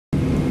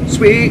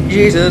Sweet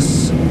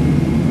Jesus.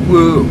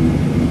 Woo.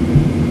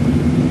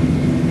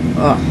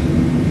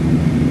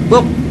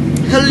 Well,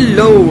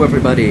 hello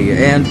everybody,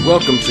 and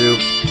welcome to...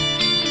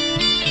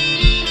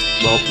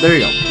 Well, there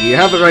you go. You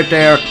have it right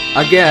there.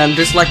 Again,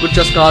 just like with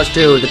Just Cause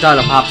 2, the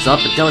title pops up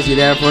and tells you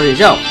there for you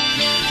go.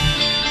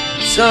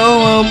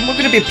 So, we're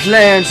gonna be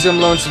playing some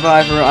Lone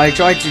Survivor. I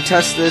tried to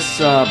test this,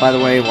 by the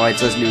way, while it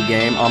says new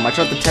game. I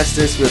tried to test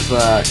this with,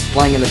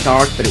 playing in the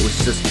dark, but it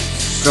was just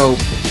so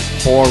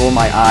horrible.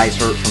 My eyes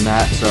hurt from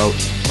that, so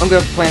I'm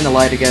gonna play in the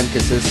light again,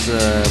 because this,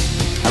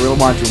 I really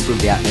wanted to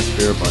improve the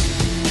atmosphere, but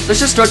let's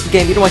just start the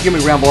game. You don't want to hear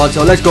me ramble on,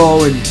 so let's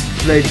go and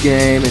play the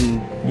game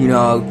and, you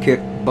know,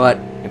 kick butt,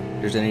 if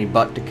there's any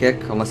butt to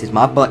kick, unless it's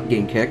my butt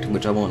getting kicked,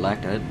 which I won't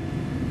like that.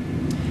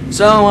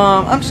 So,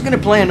 I'm just gonna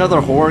play another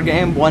horror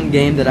game, one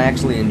game that I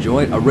actually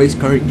enjoyed, a race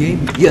car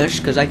game, yes,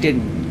 because I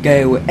didn't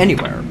go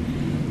anywhere,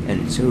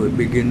 and so it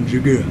begins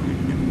again.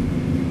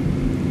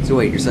 So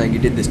wait, you're saying you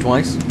did this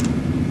twice?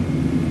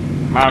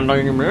 My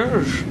name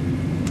is...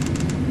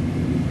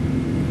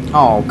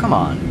 Oh, come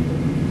on.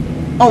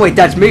 Oh wait,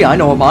 that's me, I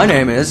know what my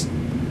name is.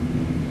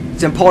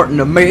 It's important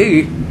to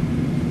me.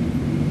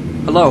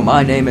 Hello,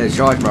 my name is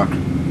Seismic.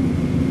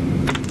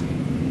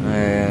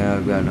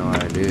 I've got no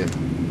idea.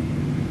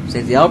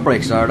 Since the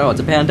outbreak started, oh, it's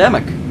a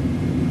pandemic.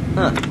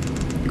 Huh.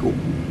 Cool.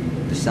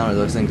 The sound of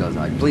those things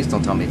outside. Please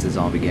don't tell me it's a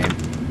zombie game.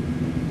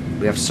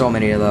 We have so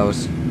many of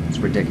those. It's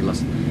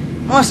ridiculous.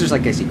 Monsters, I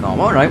guess you call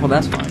them. Alright, well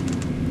that's fine.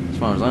 As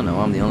far as I know,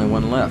 I'm the only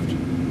one left.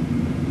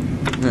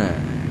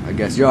 I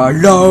guess you're a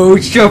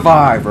Lone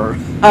Survivor.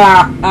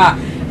 Ha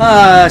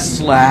ha!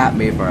 Slap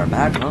me for a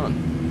bad pun.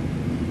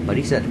 But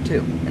he said it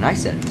too. And I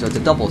said it, so it's a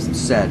double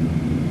said.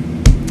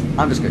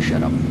 I'm just gonna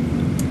shut up.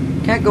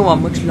 Can't go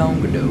on much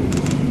longer though.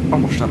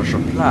 Almost out of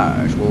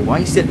supplies. Well, why are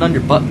you sitting on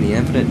your butt in the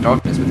infinite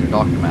darkness with your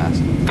doctor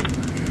mask?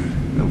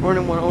 If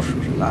anyone else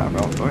is alive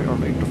out there, I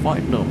need to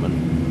find them.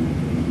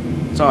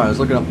 And... Sorry, I was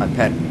looking up my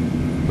pet.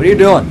 What are you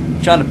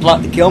doing? Trying to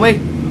plot to kill me?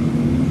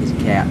 He's a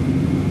cat.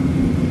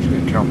 He's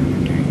gonna tell me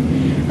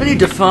everything. I need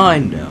to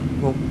find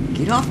them. Well,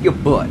 get off your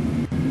butt.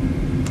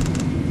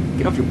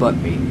 Get off your butt,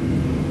 me.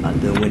 I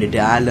don't want to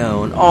die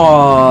alone.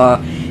 Aww,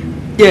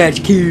 that's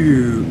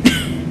cute.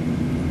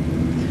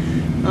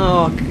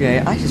 Okay,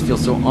 I just feel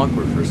so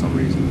awkward for some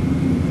reason.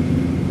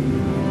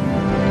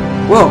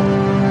 Whoa!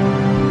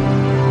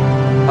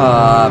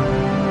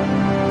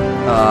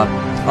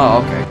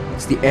 Oh, okay.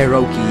 It's the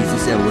arrow keys to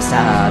sell the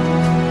side.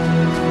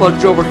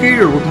 What's over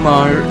here with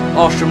my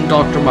awesome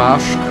Dr.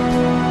 Mask?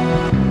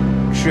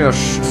 Yes,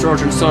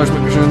 Sergeant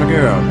Seismic is in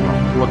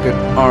again. Look at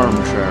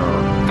armchair.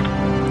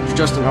 It's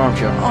just an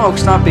armchair. Oh,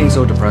 stop being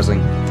so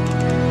depressing.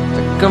 It's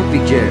a comfy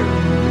chair.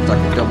 It's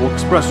like a double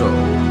espresso.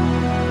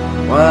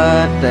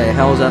 What the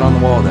hell is that on the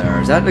wall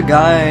there? Is that the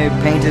guy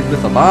painted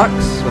with a box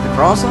with a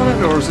cross on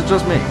it, or is it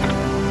just me?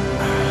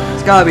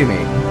 It's gotta be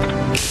me.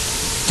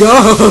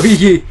 Oh,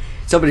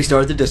 somebody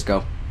started the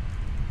disco.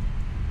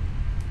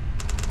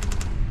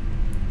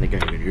 I think I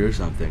can hear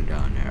something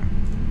down there.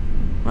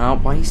 Well,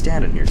 why are you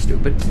standing here,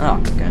 stupid? Oh,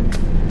 okay.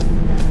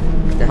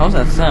 What the hell's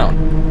that sound?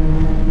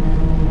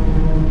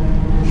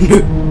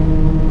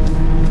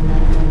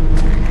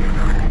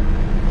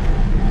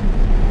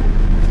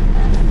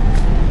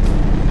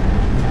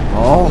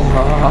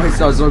 Oh, it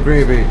sounds so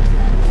creepy.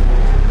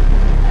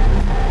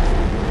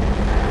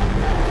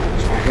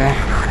 Okay.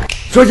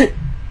 Sergeant!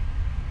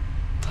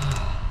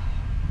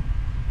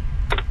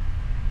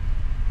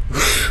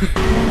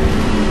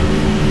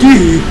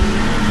 D!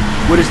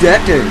 What does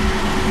that do?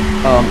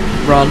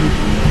 Run.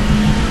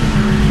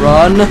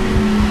 Run.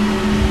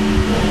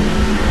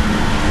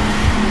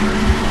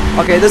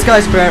 Okay, this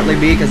guy's apparently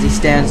me because he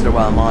stands there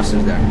while a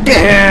monster's there.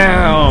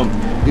 Damn!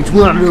 It's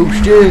one of those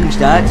things,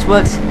 that's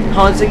what's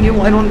haunting you.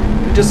 Why don't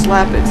you just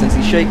slap it since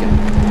he's shaking?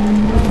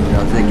 I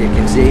don't think it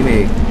can see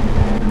me.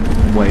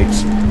 Wait,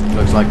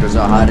 looks like there's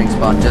a hiding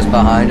spot just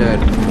behind it.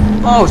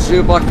 Oh, see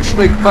if I can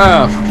sneak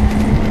past.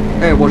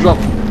 Hey, what's up?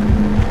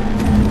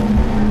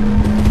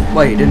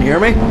 Wait, you didn't hear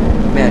me?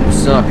 Man, you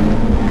suck.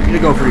 You need to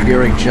go for a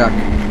hearing check.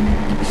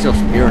 You still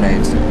have some hearing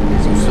aids.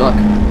 You suck.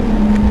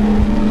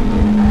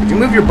 Could you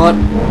move your butt?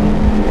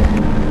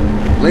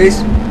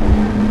 Please?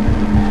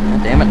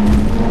 God damn it.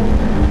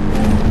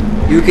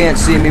 You can't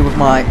see me with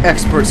my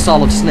expert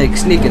solid snake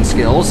sneaking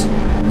skills.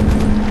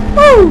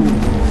 Woo!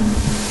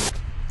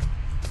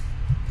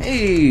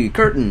 Hey,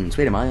 curtains.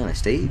 Wait, am I on a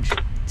stage?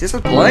 Is this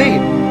a play?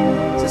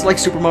 Is this like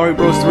Super Mario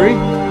Bros. 3?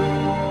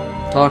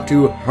 Talk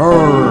to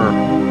her.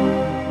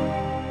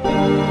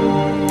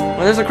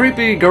 Well, there's a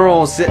creepy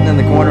girl sitting in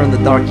the corner in the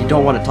dark. You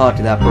don't want to talk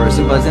to that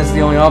person, but since it's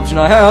the only option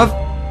I have,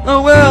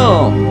 oh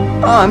well.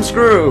 I'm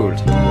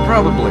screwed.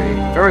 Probably.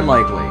 Very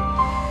likely.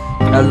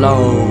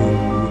 Hello.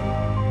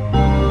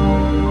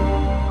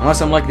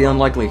 Unless I'm like the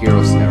unlikely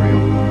hero scenario.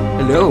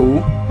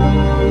 Hello?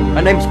 My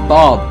name's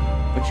Bob.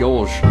 What's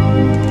yours?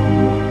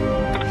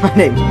 My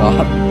name's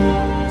Bob.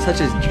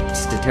 Such a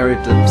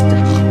stereotype.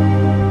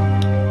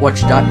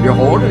 What's that you're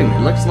holding?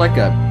 It looks like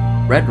a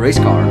red race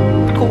car.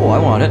 Cool, I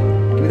want it.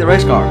 Give me the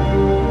race car.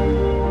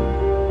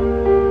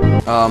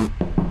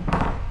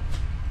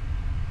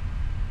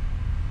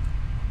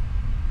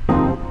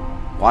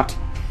 What?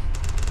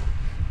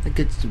 I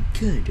got some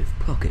kind of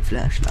pocket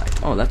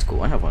flashlight. Oh, that's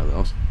cool. I have one of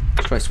those.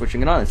 Let's try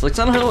switching it on. It's like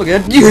Silent Hill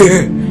again.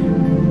 Yeah!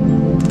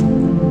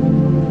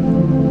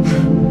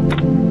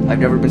 I've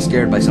never been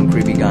scared by some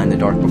creepy guy in the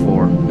dark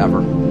before.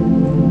 Ever.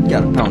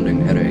 Got a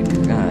pounding headache.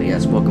 Ah,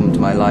 yes. Welcome to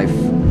my life.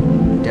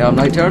 Damn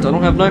night terrors. I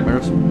don't have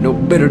nightmares. No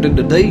better than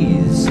the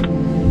days.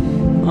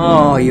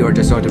 Oh, you are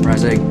just so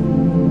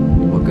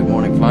depressing. Well, good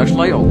morning,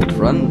 flashlight, old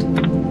friend.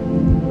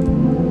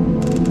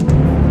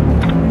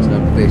 It's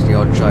time to face the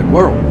outside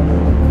world.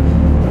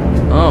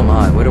 Oh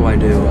my, what do I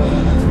do?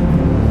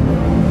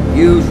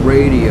 Use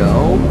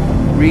radio.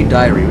 Read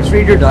diary. Let's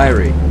read your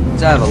diary.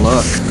 Let's have a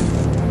look.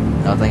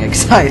 Nothing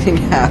exciting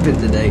happened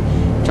today.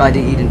 Tried to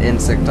eat an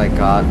insect I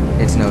caught.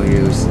 It's no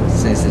use.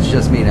 Since it's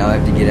just me now, I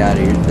have to get out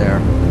of here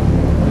there.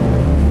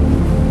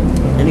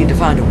 I need to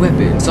find a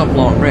weapon, some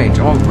long range.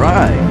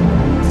 Alright.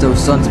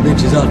 Those sons of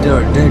bitches out there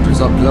are dangerous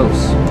up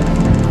close.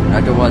 I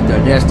don't want their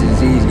nasty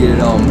disease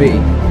getting on me.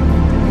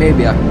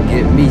 Maybe I can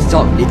get me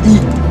something to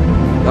eat.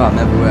 Oh, I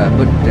remember where I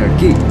put their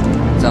key.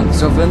 It's on the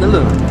sofa in the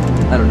living room.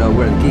 I don't know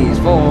where the key is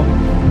for.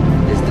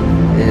 It's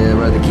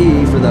where the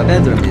key for the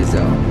bedroom is,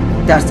 though.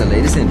 That's the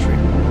latest entry.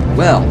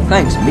 Well,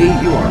 thanks, me.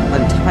 You are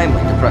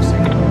untimely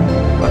depressing.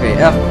 Okay,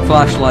 F,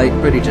 flashlight,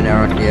 pretty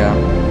generic, yeah.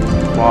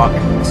 Walk.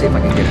 Let's see if I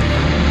can get it.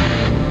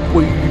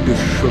 We the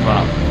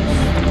survivors.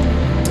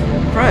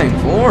 Praying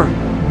for?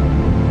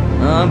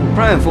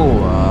 Praying for,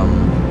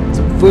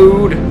 some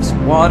food,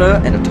 some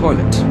water, and a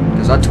toilet.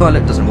 Because our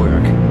toilet doesn't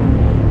work.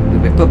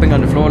 We've been pooping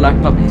on the floor like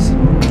puppies.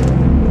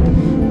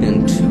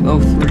 In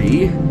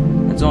 203,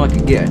 that's all I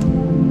could get.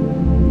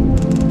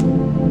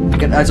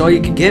 That's all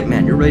you could get,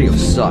 man. Your radio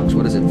sucks.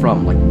 What is it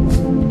from, like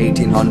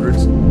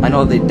 1800s? I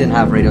know they didn't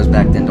have radios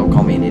back then. Don't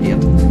call me an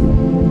idiot.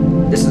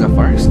 This is a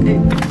fire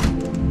escape.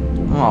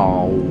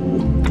 Oh,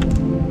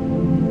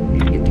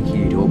 need to get the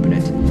key to open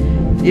it.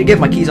 Need to get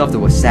my keys off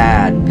to a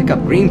sad. Pick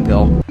up green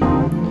pill.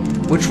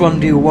 Which one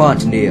do you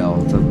want, Neil?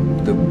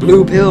 The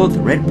blue pill, the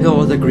red pill,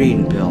 or the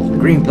green pill? The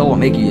green pill will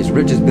make you as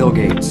rich as Bill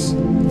Gates.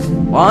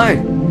 Why?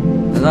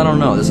 Because I don't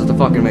know. This is the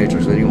fucking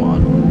Matrix. What do you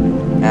want?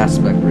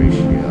 Aspect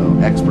ratio.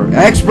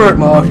 Expert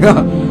mode!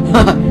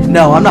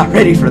 No, I'm not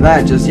ready for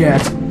that just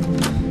yet.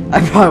 I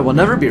probably will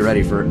never be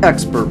ready for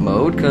expert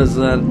mode, because,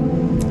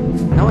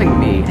 knowing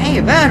me. Hey,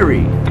 a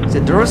battery! Is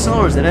it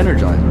Duracell or is it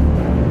Energizer?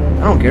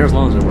 I don't care as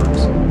long as it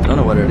works. Don't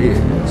know what it is.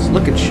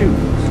 Look at shoes.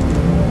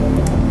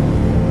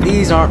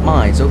 These aren't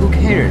mine, so who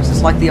cares?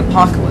 It's like the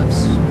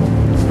apocalypse.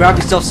 Grab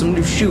yourself some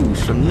new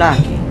shoes from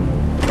Nike.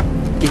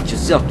 Get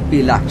yourself to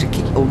be like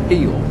Shaquille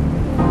O'Neal.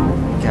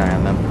 Can't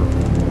remember.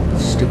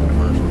 Stupid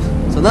commercials.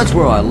 So that's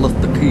where I left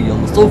the key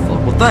on the sofa.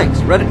 Well,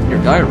 thanks. Read it in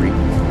your diary.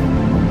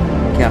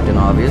 Captain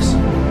Obvious.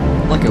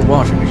 Like a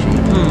washing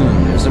machine.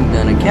 There's some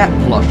kind of cat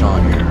plush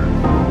on here.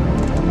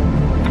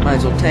 Might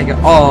as well take it.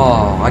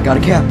 Oh, I got a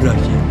cat plush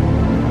here.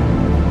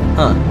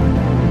 Huh.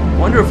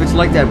 Wonder if it's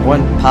like that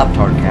one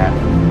Pop-Tart cat.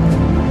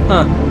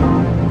 Huh.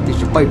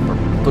 Piece of paper.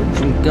 Put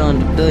some gun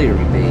to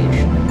diary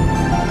page.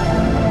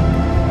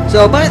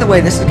 So, by the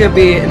way, this is gonna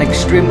be an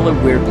extremely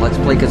weird Let's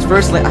Play, because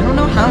firstly, I don't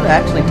know how to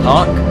actually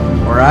talk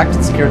or act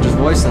in character's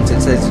voice since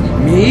it says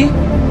me,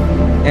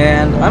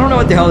 and I don't know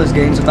what the hell this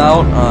game's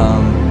about.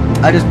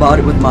 I just bought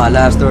it with my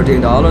last $13,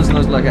 and I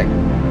was like, hey,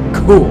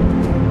 cool.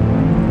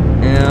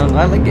 And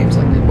I like games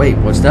like this. Wait,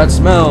 what's that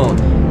smell?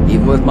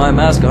 Even with my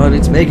mask on,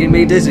 it's making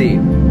me dizzy.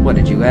 What,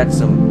 did you add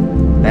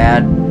some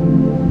bad...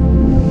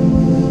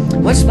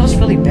 What smells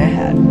really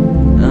bad?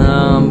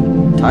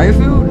 Thai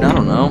food? I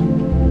don't know.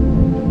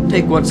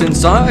 Take what's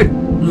inside?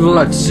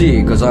 Let's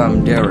see, cause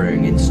I'm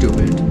daring and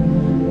stupid.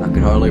 I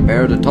can hardly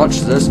bear to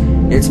touch this.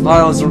 Its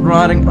piles of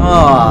rotting.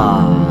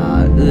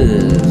 I've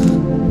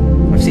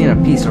seen a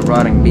piece of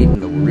rotting meat in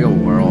the real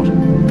world.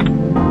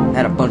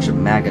 Had a bunch of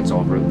maggots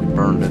over it. We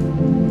burned it.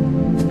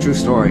 True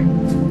story.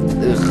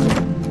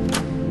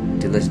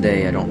 Ugh. To this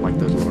day, I don't like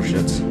those little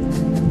shits.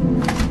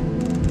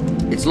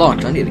 It's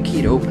locked. I need a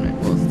key to open it.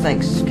 Well,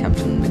 thanks,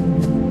 Captain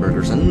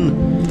Burgerson.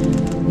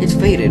 It's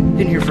faded.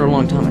 Been here for a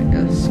long time, I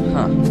guess.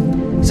 Huh.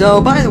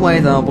 So, by the way,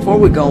 though, before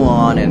we go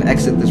on and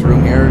exit this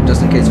room here,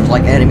 just in case there's,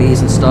 like,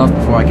 enemies and stuff,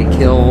 before I get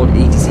killed,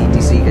 etc,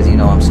 because you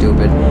know I'm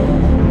stupid.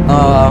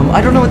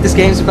 I don't know what this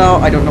game's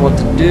about. I don't know what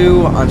to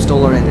do. I'm still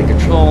learning the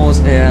controls,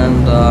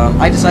 and,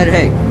 I decided,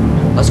 hey,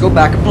 let's go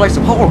back and play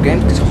some horror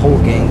games, because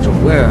horror games are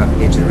where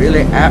it's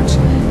really at,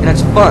 and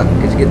it's fun,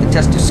 because you get to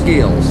test your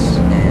skills.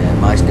 And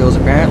my skills,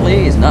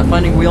 apparently, is not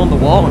finding a wheel on the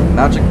wall and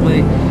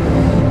magically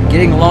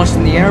getting launched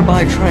in the air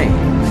by a train.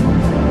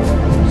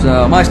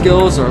 So, my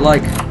skills are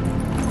like,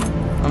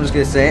 I'm just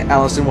gonna say,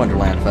 Alice in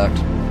Wonderland effect.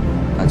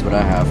 That's what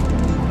I have.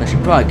 I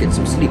should probably get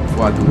some sleep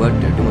before I go out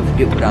there. Don't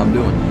forget what I'm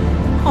doing.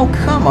 Oh,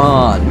 come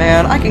on,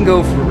 man. I can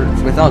go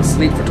without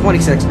sleep for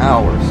 26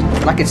 hours.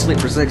 And I can sleep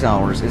for 6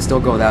 hours and still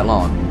go that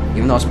long.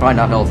 Even though it's probably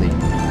not healthy.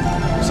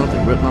 There's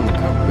something written on the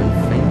cover.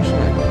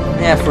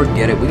 Yeah,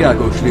 forget it. We gotta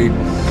go sleep.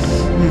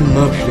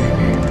 I'm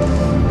sleepy.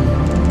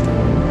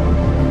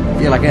 I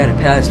feel like I had a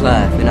past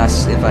life, and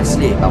if I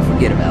sleep, I'll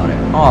forget about it.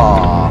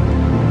 Aww.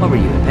 What were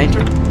you, a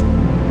painter?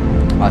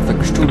 I think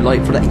it's too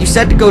late for that. You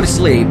said to go to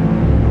sleep,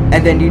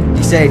 and then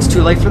you say it's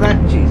too late for that?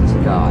 Jesus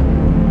God.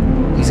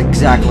 He's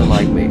exactly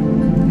like me.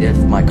 If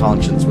my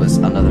conscience was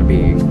another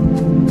being.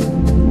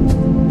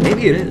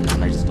 Maybe it is,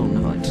 and I just don't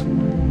know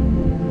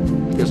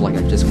it. Feels like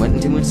I just went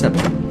into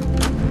Inception.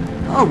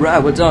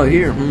 Alright, what's out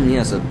here?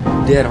 Yes, a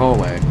dead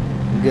hallway.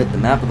 You get the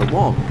map of the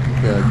wall.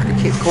 The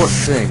Cape Court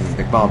thing,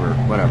 Big Bobber,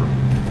 whatever.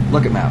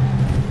 Look at map.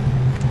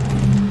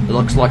 It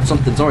looks like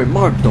something's already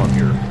marked on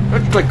here.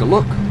 Let's take a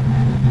look.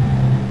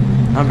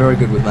 I'm very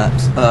good with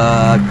maps.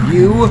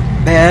 View,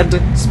 bed,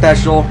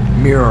 special,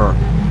 mirror.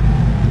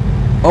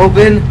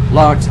 Open,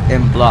 locked,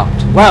 and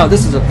blocked. Wow,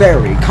 this is a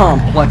very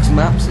complex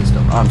map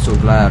system. I'm so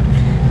glad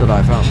that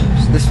I found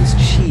this. This was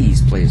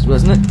Cheese Place,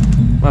 wasn't it?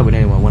 Why would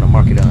anyone want to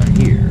mark it on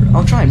here?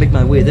 I'll try and make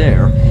my way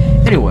there.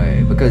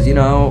 Anyway, because, you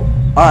know,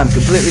 I'm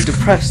completely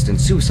depressed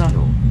and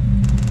suicidal.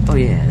 Oh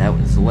yeah, that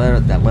was the letter.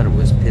 That letter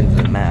was pinned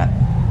to the mat.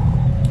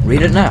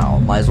 Read it now.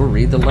 Might as well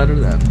read the letter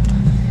then.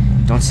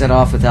 Don't set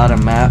off without a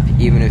map,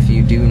 even if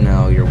you do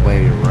know your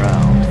way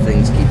around.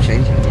 Things keep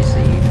changing, you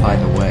see. By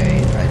the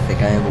way, I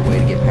think I have a way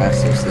to get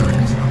past those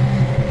things.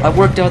 I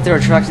worked out there,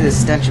 attracted the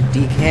stench of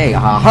decay.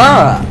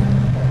 Aha!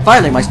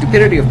 Finally, my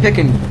stupidity of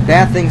picking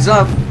bad things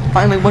up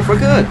finally went for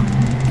good.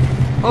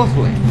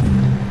 Hopefully.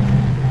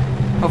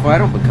 Hopefully I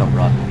don't become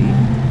rotten meat.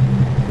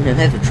 I'm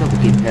having trouble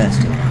getting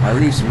past it. I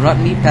leave some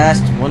rotten meat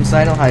past one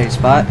side of the hiding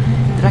spot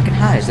that I can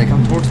hide as they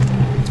come towards me.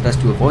 It's best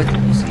to avoid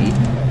them, you see.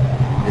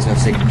 There's no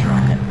signature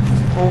on it.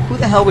 Well, who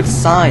the hell would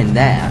sign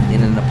that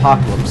in an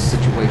apocalypse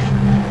situation?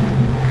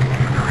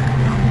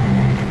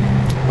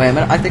 Wait a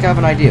minute, I think I have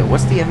an idea.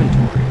 What's the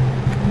inventory?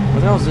 What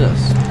the hell is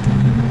this?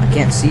 I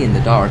can't see in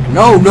the dark.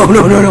 No, no,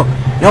 no, no, no!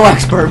 No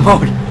expert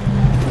mode!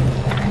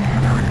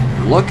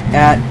 Look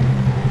at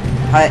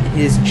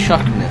his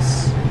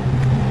Chuckness.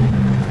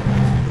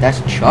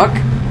 That's Chuck?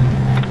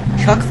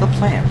 Chuck the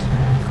plant.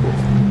 Cool.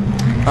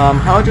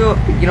 How do...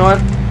 You know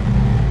what?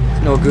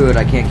 It's no good,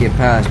 I can't get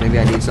past. Maybe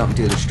I need something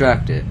to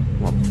distract it.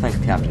 Well, thanks,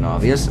 Captain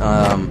Obvious.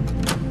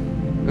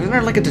 Isn't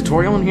there like a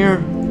tutorial in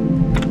here?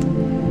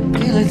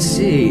 Okay, let's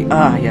see.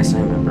 Ah, yes, I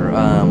remember.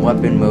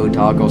 Weapon mode,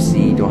 toggle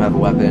C, don't have a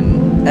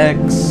weapon.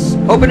 X,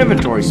 open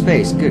inventory,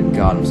 space. Good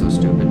God, I'm so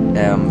stupid.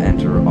 M,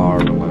 enter, R,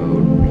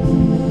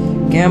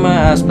 reload. Gamma,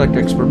 aspect,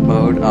 expert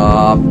mode.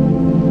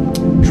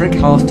 Drink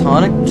health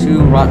tonic,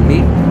 2 rotten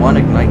meat, 1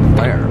 ignite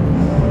flare.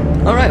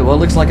 Alright, well,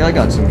 looks like I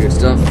got some good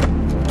stuff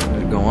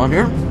to go on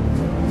here.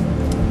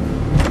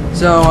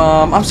 So,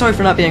 I'm sorry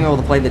for not being able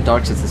to play in the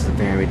dark since this is a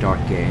very dark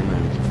game,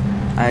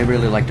 and I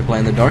really like to play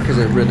in the dark because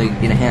it really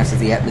enhances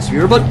the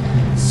atmosphere, but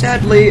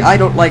sadly, I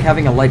don't like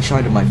having a light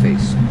shine in my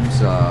face.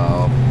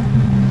 So,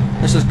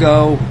 let's just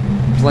go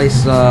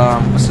place,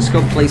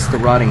 the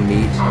rotting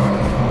meat,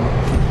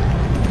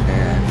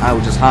 and I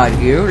will just hide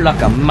here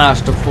like a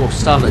masterful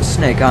solid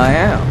snake I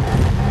am.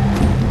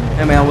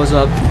 Hey man, what's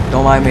up?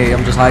 Don't mind me,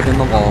 I'm just hiding in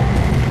the wall.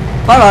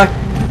 Bye-bye!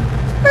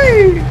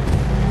 Hey!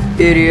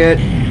 Idiot!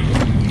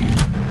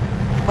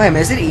 Wait a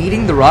minute, is it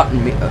eating the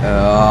rotten meat?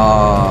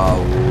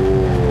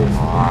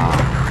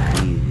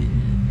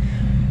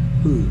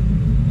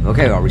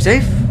 Okay, are we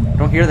safe? I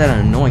don't hear that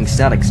annoying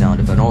static sound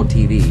of an old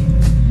TV.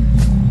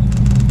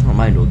 I don't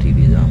mind old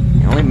TV though.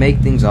 You only make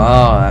things.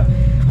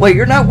 Wait,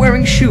 you're not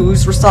wearing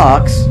shoes or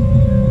socks.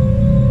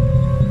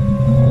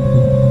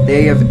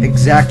 They have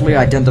exactly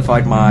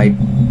identified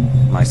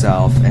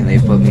myself, and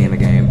they've put me in the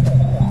game.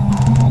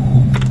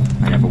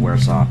 I never wear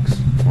socks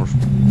or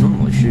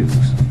normally shoes.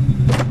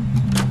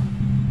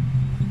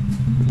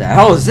 What the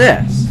hell is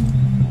this?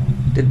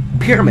 Did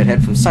Pyramid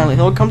Head from Silent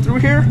Hill come through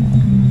here?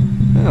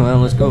 Oh, well,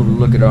 let's go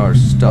look at our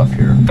stuff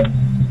here.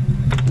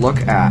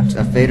 Look at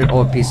a faded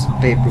old piece of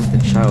paper with a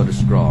childish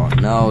scrawl.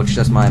 No, it's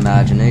just my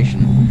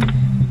imagination.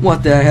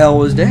 What the hell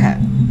was that?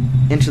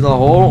 Into the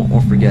hole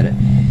or forget it?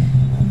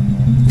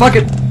 Fuck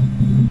it!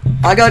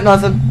 I got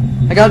nothing.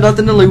 I got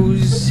nothing to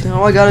lose.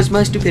 All I got is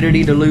my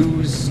stupidity to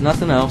lose.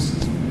 Nothing else.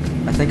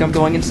 I think I'm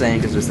going insane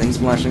because there's things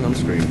flashing on the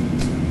screen.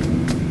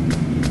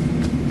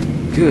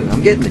 Good,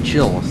 I'm getting the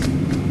chills.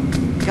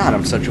 God,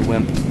 I'm such a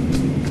wimp.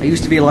 I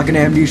used to be like an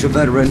amnesia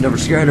veteran, never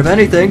scared of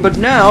anything, but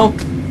now,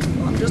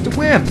 I'm just a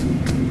wimp.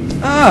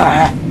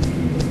 Ah!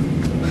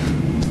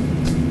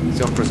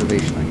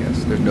 Self-preservation, I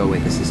guess. There's no way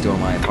this is still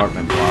my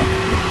apartment block.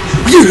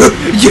 Yeah.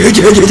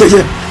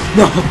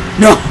 No.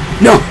 No.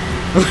 No.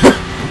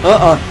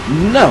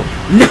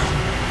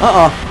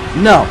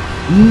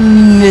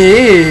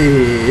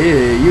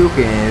 You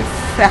can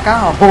fuck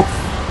off.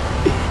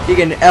 You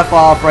can F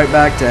off right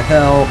back to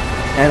hell,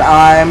 and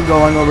I'm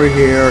going over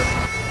here.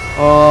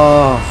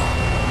 Oh.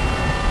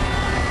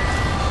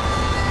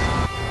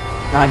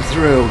 I'm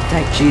through.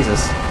 Thank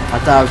Jesus. I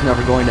thought I was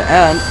never going to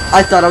end.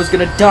 I thought I was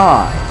gonna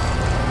die.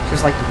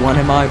 Just like the one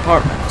in my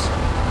apartment.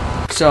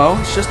 So,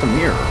 it's just a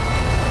mirror.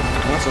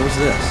 What was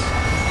this?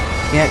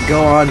 Can't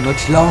go on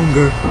much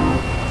longer.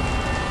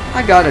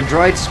 I got a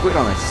dried squid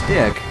on a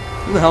stick.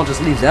 Who the hell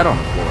just leaves that on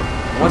the floor?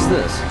 What's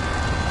this?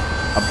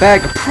 A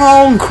bag of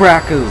prawn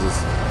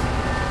crackers.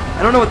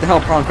 I don't know what the hell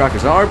prawn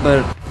crackers are,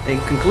 but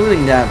And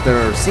concluding that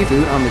they're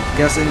seafood, I'm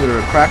guessing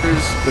they're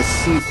crackers with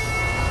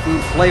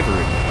seafood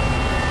flavoring.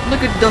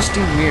 Look at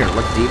Dusty Mirror.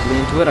 Look deeply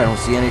into it. I don't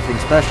see anything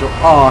special.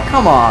 Aw,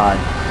 come on.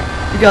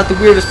 You got the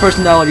weirdest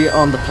personality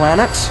on the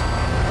planet.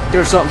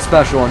 There's something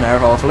special in there,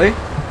 hopefully.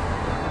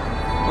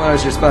 What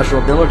is your special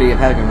ability of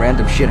having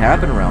random shit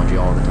happen around you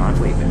all the time?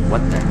 Wait a minute,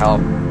 what the hell?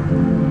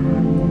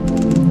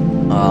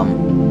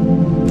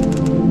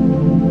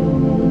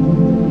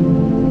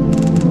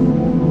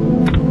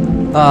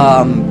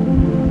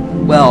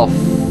 Well,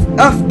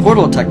 F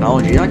portal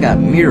technology, I got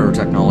mirror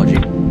technology.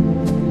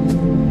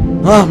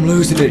 I'm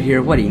losing it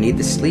here. What, do you need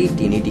to sleep?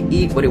 Do you need to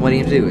eat? What do you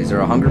need to do? Is there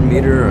a hunger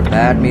meter, a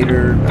bad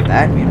meter? A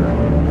bad meter?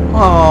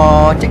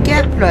 Oh, it's a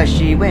cat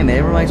plushie. Wait a minute,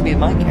 it reminds me of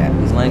my cat.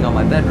 He's laying on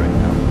my bed right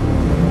now.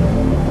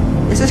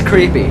 This is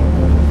creepy.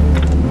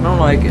 I don't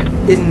like it.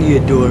 Isn't he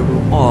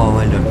adorable? Oh,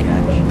 I love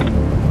cats.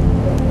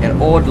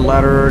 An old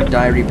letter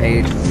diary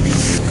page.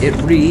 It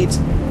reads,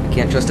 I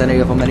can't trust any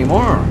of them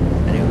anymore.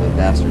 Any of the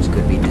bastards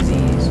could be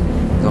disease.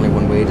 There's only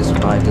one way to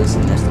survive this,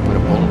 and that's to put a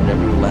bullet in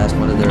every last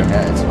one of their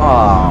heads.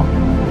 Aww.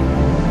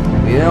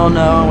 We all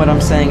know what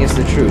I'm saying is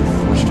the truth,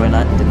 which do I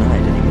not deny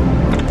it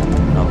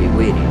anymore. I'll be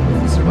waiting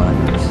with the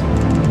survivors.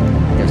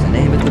 There's a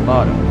name at the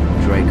bottom,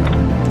 Draco.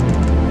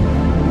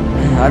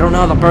 I don't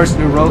know the person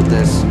who wrote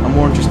this. I'm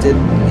more interested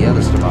in the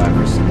other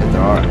survivors, if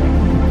there are any.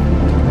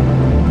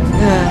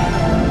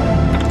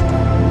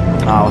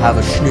 I'll have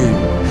a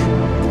snooze.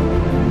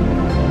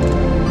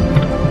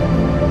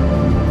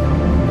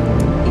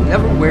 He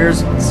never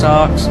wears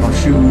socks or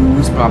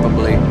shoes,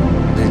 probably.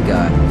 This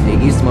guy. He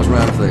eats the most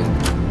random thing.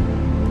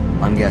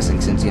 I'm guessing,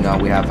 since, you know,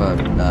 we have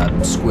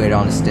a squid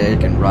on a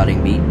stick and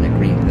rotting meat and a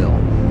green pill.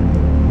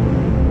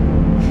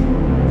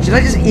 Should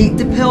I just eat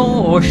the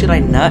pill, or should I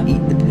not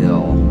eat the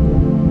pill?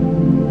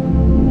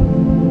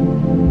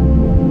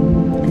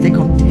 I think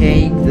I'll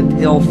take the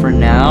pill for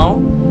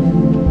now,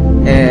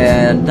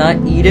 and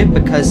not eat it,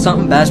 because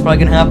something bad's probably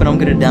gonna happen. I'm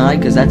gonna die,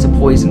 because that's a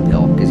poison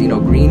pill, because, you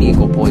know, green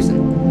equal poison.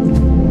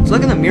 Let's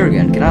look in the mirror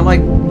again. Can I,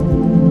 like,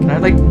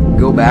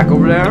 go back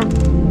over there?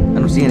 I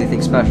don't see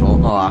anything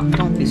special. Aw,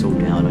 don't be so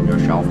down on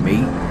yourself,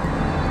 mate.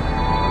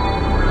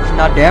 It's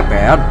not that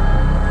bad.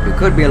 You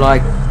could be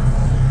like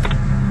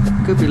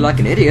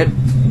an idiot.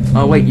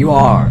 Oh wait, you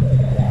are.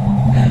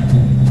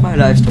 My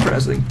life's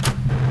depressing.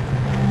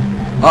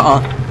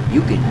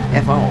 You can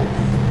F off.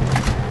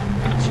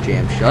 It's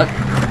jammed shut.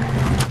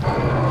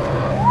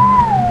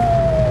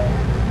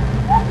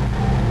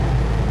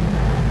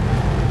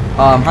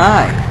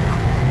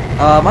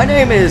 Hi. My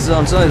name is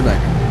Seismic.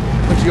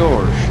 What's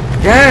yours?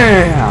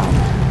 Damn!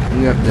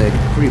 You have to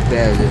creep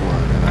as this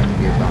one if I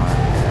can get behind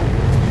that.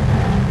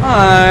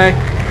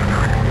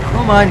 Hi!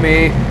 Don't mind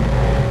me.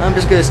 I'm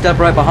just gonna step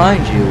right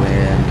behind you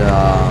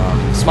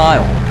and,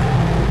 smile.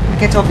 I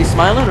can't tell if he's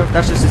smiling or if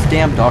that's just his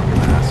damn doctor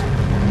mask.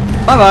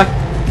 Bye-bye!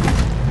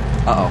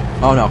 Uh-oh.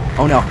 Oh no.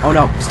 Oh no. Oh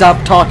no.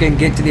 Stop talking.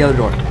 Get to the other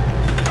door.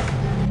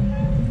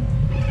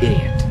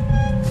 Idiot.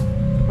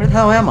 Where the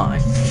hell am I?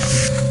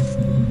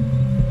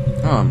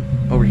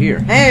 Over here.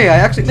 Hey, I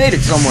actually made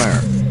it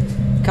somewhere.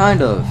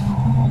 Kind of.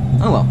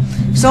 Oh well.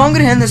 So I'm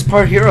gonna end this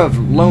part here of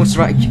Lone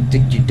Strike.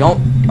 You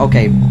don't.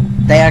 Okay,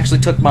 they actually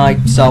took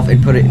myself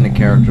and put it in the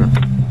character.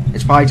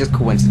 It's probably just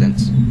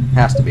coincidence.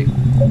 Has to be.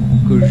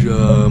 Cause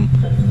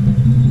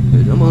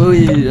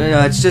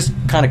it's just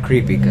kind of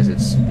creepy because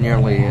it's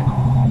nearly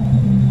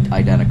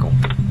identical,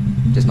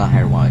 just not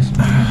hair-wise.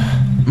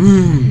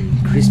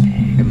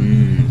 Crispy.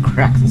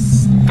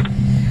 Crackles.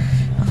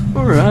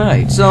 All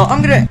right. So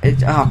I'm gonna.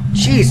 Oh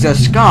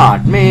Jesus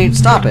God, man,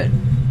 stop it.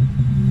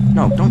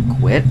 No, don't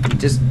quit. You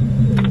just...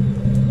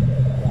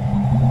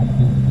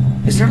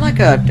 Is there like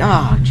a...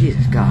 Ah, oh,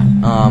 Jesus God.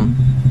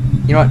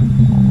 You know what?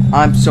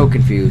 I'm so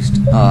confused.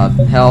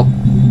 Help.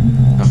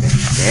 Okay,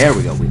 there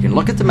we go. We can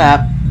look at the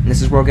map, and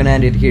this is where we're gonna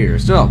end it here.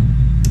 So,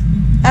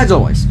 as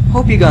always,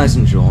 hope you guys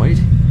enjoyed.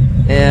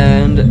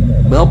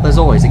 And, well, as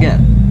always,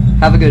 again,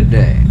 have a good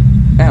day.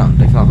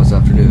 And a fabulous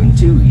afternoon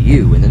to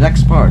you in the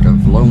next part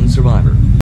of Lone Survivor.